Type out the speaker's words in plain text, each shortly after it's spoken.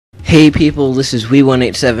Hey people, this is XII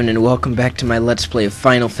and welcome back to my Let's Play of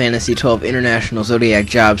Final Fantasy XII International Zodiac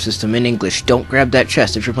Job System in English. Don't grab that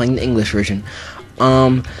chest if you're playing the English version.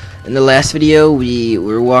 In the last video, we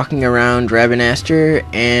were walking around Rabinaster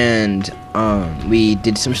and, we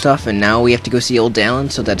did some stuff, and now we have to go see Old Dallin,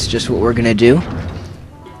 so that's just what we're gonna do.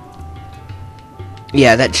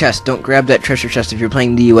 Yeah, that chest. Don't grab that treasure chest if you're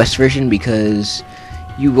playing the US version, because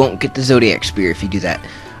you won't get the Zodiac Spear if you do that.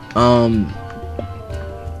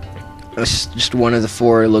 That's just one of the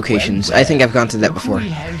 4 locations. Well, I think I've gone to that before. We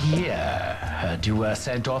have here heard you were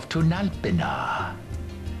sent off to Nalpina.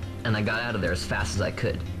 And I got out of there as fast as I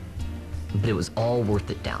could. But it was all worth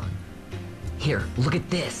it, Dallin. Here, look at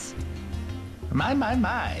this.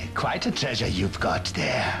 My. Quite a treasure you've got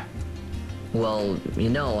there. Well, you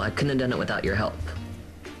know, I couldn't have done it without your help.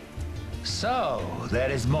 So,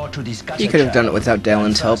 there is more to discuss. You could have done it without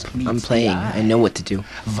Dallin's help. I'm playing. I know what to do.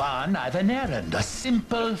 Van, I've an errand, a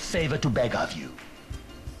simple favor to beg of you.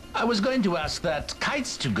 I was going to ask that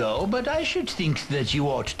Kites to go, but I should think that you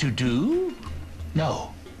ought to do.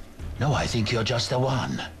 No, I think you're just the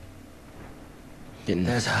one. Getting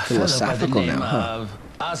There's a philosophical fellow by the name now, huh? of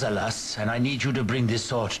Azalas, and I need you to bring this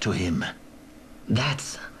sword to him.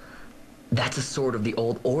 That's a sword of the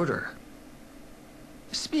old order.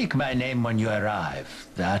 Speak my name when you arrive.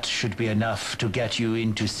 That should be enough to get you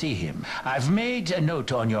in to see him. I've made a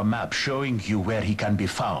note on your map showing you where he can be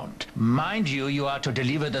found. Mind you, you are to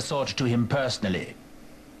deliver the sword to him personally.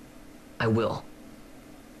 I will.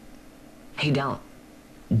 Hey, Dallin,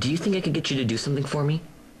 do you think I could get you to do something for me?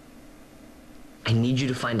 I need you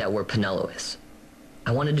to find out where Penelo is.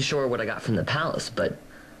 I wanted to show her what I got from the palace, but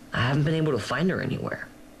I haven't been able to find her anywhere.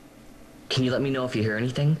 Can you let me know if you hear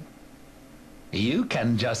anything? You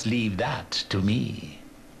can just leave that to me.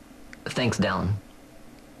 Thanks, Dallin.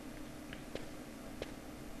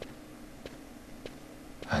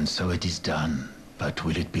 And so it is done. But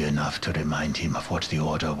will it be enough to remind him of what the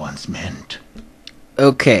Order once meant?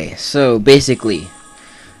 Okay, so basically,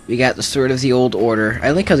 we got the Sword of the Old Order.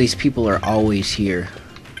 I like how these people are always here.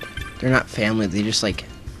 They're not family, they just like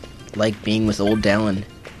being with Old Dallin.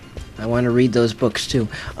 I want to read those books too.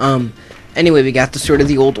 Anyway, we got the Sword of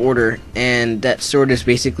the Old Order, and that sword is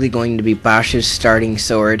basically going to be Bosch's starting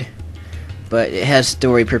sword, but it has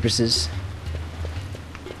story purposes.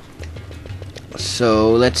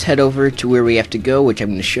 So let's head over to where we have to go, which I'm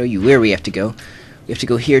going to show you where we have to go. We have to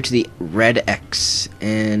go here to the red X,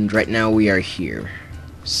 and right now we are here.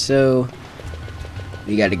 So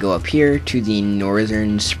we got to go up here to the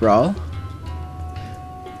northern sprawl.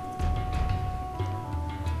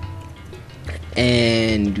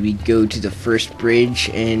 And we go to the first bridge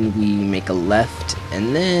and we make a left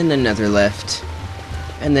and then another left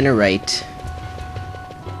and then a right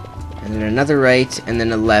and then another right and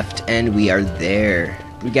then a left, and we are there.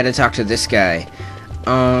 We gotta talk to this guy.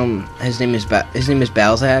 His name is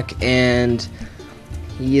Balzac, and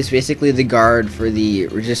he is basically the guard for the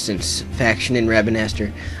Resistance faction in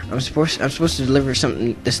Rabinaster. I'm supposed to deliver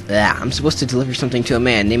something. I'm supposed to deliver something to a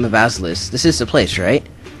man named Azalas. This is the place, right?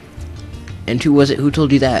 And who was it? Who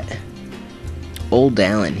told you that? Old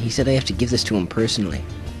Dallin. He said I have to give this to him personally.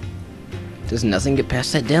 Does nothing get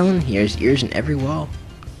past that Dallin? He has ears in every wall.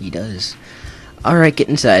 He does. Alright, get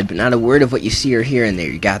inside, but not a word of what you see or hear in there.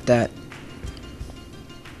 You got that?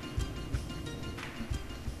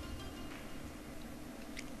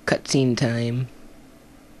 Cutscene time.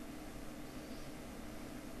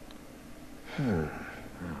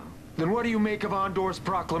 Then what do you make of Andor's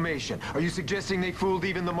proclamation? Are you suggesting they fooled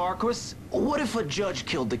even the Marquis? What if a judge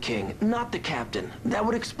killed the king, not the captain? That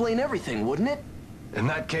would explain everything, wouldn't it? In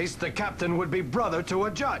that case, the captain would be brother to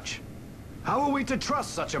a judge. How are we to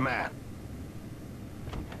trust such a man?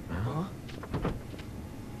 Huh?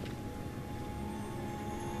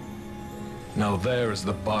 Now there is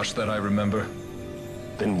the Bosch that I remember.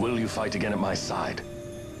 Then will you fight again at my side?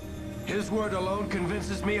 His word alone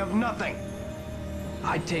convinces me of nothing.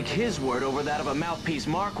 I'd take his word over that of a mouthpiece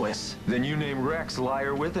Marquis. Then you name Rex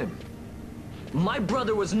liar with him. My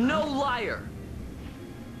brother was no liar!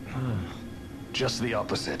 Just the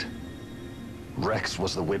opposite. Rex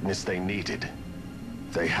was the witness they needed.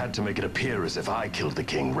 They had to make it appear as if I killed the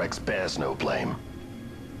king. Rex bears no blame.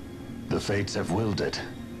 The fates have willed it.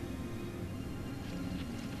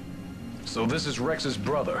 So this is Rex's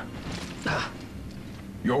brother.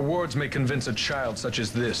 Your words may convince a child such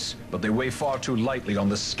as this, but they weigh far too lightly on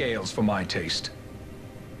the scales for my taste.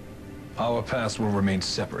 Our past will remain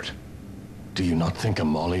separate. Do you not think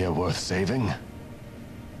Amalia worth saving?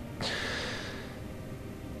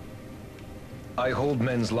 I hold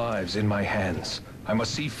men's lives in my hands. I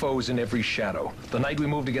must see foes in every shadow. The night we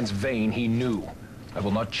moved against Vayne, he knew. I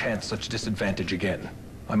will not chance such disadvantage again.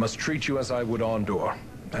 I must treat you as I would Andor,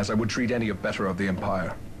 as I would treat any abettor of the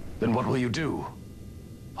Empire. Then what will you do?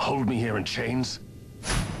 Hold me here in chains?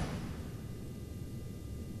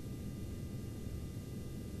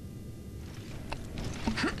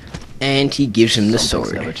 And he gives him the Some things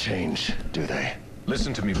sword. never change, do they?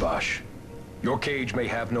 Listen to me, Bosch. Your cage may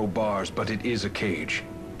have no bars, but it is a cage.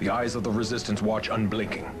 The eyes of the Resistance watch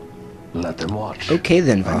unblinking. Let them watch. Okay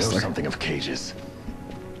then, I know Vossler. something of cages.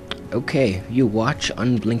 Okay, you watch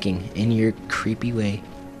unblinking in your creepy way.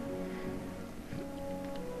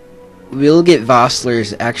 We'll get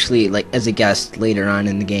Vossler's actually like as a guest later on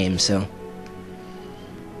in the game, so.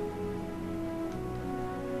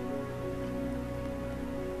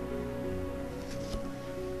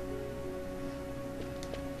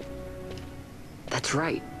 That's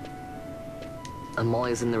right.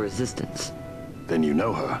 Amalia's in the Resistance. Then you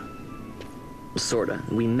know her. Sorta.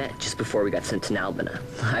 We met just before we got sent to Nalbina.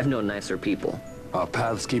 I've known nicer people. Our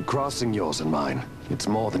paths keep crossing, yours and mine. It's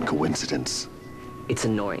more than coincidence. It's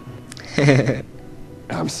annoying.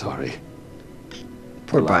 I'm sorry.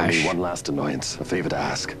 Poor Allow Bosch. me one last annoyance, a favor to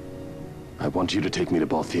ask. I want you to take me to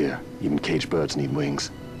Balthier. Even caged birds need wings.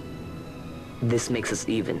 This makes us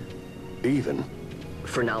even. Even?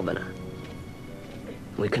 For Nalbina.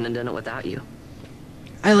 We couldn't have done it without you.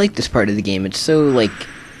 I like this part of the game. It's so like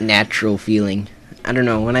natural feeling. I don't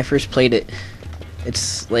know, when I first played it,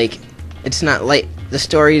 it's like it's not light, the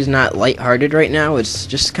story is not lighthearted right now. It's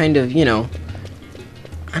just kind of, you know,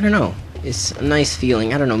 I don't know. It's a nice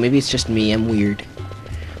feeling. I don't know, maybe it's just me. I'm weird.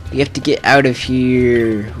 We have to get out of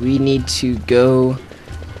here. We need to go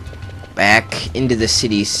back into the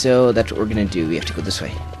city. So that's what we're gonna do. We have to go this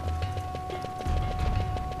way.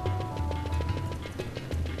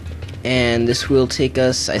 And this will take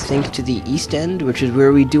us, I think, to the east end, which is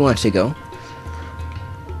where we do want to go.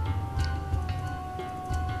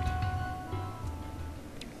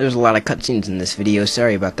 There's a lot of cutscenes in this video,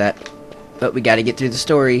 sorry about that. But we gotta get through the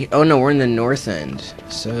story. Oh no, we're in the north end.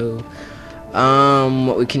 So,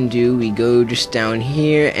 what we can do, we go just down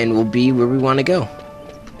here, and we'll be where we want to go.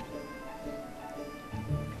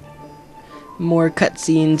 More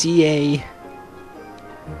cutscenes, yay!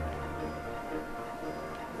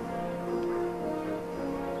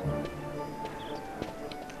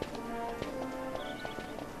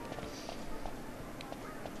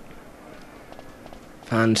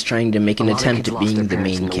 Vaughn's trying to make an A lot of attempt kids at lost being their the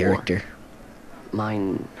parents main in the war. character.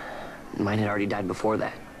 Mine had already died before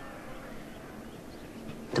that.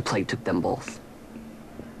 The plague took them both.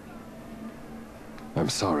 I'm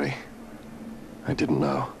sorry. I didn't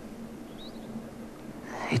know.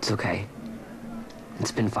 It's okay.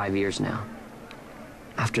 It's been 5 years now.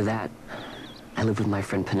 After that, I lived with my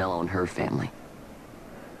friend Pinello and her family.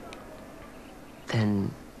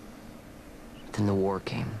 Then the war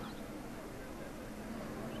came.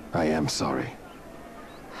 I am sorry.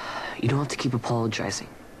 You don't have to keep apologizing.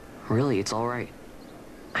 Really, it's all right.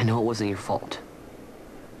 I know it wasn't your fault.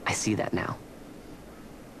 I see that now.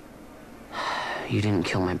 You didn't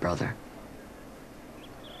kill my brother.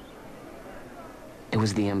 It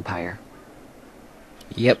was the Empire.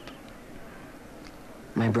 Yep.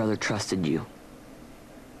 My brother trusted you.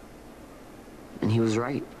 And he was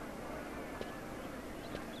right.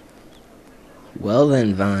 Well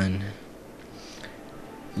then, Vaughn.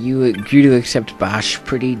 You agreed to accept Bosch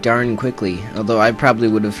pretty darn quickly, although I probably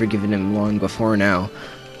would have forgiven him long before now.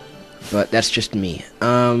 But that's just me.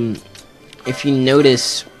 If you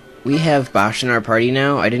notice, we have Bosch in our party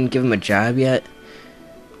now. I didn't give him a job yet,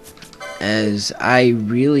 as I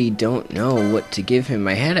really don't know what to give him.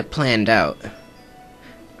 I had it planned out.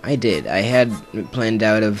 I did. I had it planned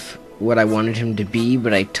out of what I wanted him to be,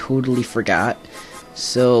 but I totally forgot.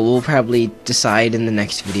 So we'll probably decide in the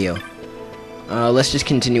next video. Let's just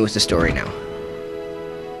continue with the story now.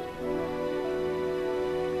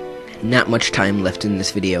 Not much time left in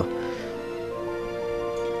this video.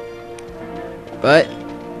 But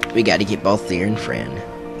we gotta get Balthier and Fran.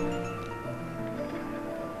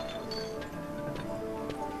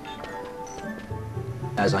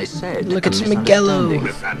 As I said, Look, a it's Miguelo. misunderstanding.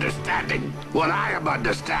 Misunderstanding? What I am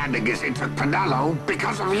understanding is he took Pinello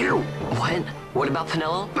because of you. What? What about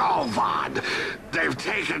Pinello? Oh, Vaughn, they've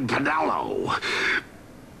taken Pinello.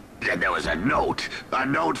 And there was a note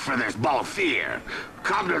for this Balthier.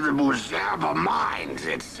 Come to the Museum of Mines,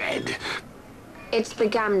 it said. It's the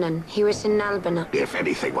Gamnon. He was in Nalbina. If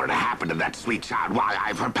anything were to happen to that sweet child, why,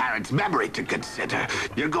 I've her parents' memory to consider.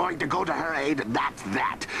 You're going to go to her aid, and that's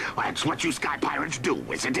that. That's what you Sky Pirates do,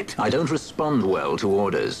 isn't it? I don't respond well to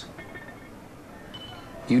orders.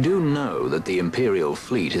 You do know that the Imperial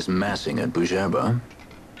fleet is massing at Bujerba?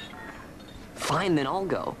 Fine, then I'll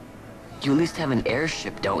go. You at least have an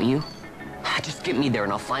airship, don't you? Just get me there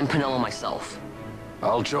and I'll find Penello myself.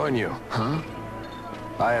 I'll join you. Huh?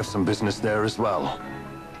 I have some business there as well.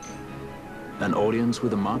 An audience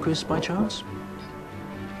with the Marquis, by chance?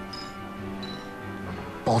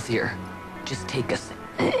 Both here. Just take us,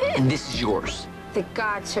 and this is yours. The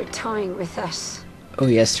guards are toying with us. Oh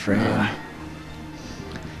yes, friend.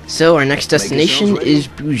 So our next destination is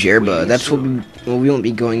Bujerba. That's what we won't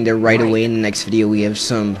be going there right away. In the next video, we have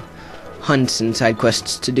some hunts and side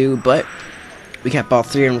quests to do, but we kept all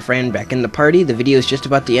three of our friends back in the party. The video is just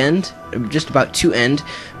about to end.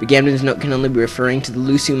 But Gamden's note can only be referring to the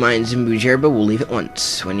Lusu mines in Bujerba. We'll leave it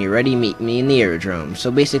once. When you're ready, meet me in the aerodrome.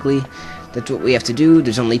 So basically, that's what we have to do.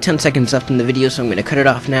 There's only 10 seconds left in the video, so I'm going to cut it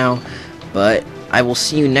off now. But I will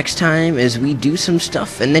see you next time as we do some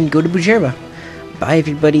stuff and then go to Bujerba. Bye,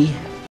 everybody.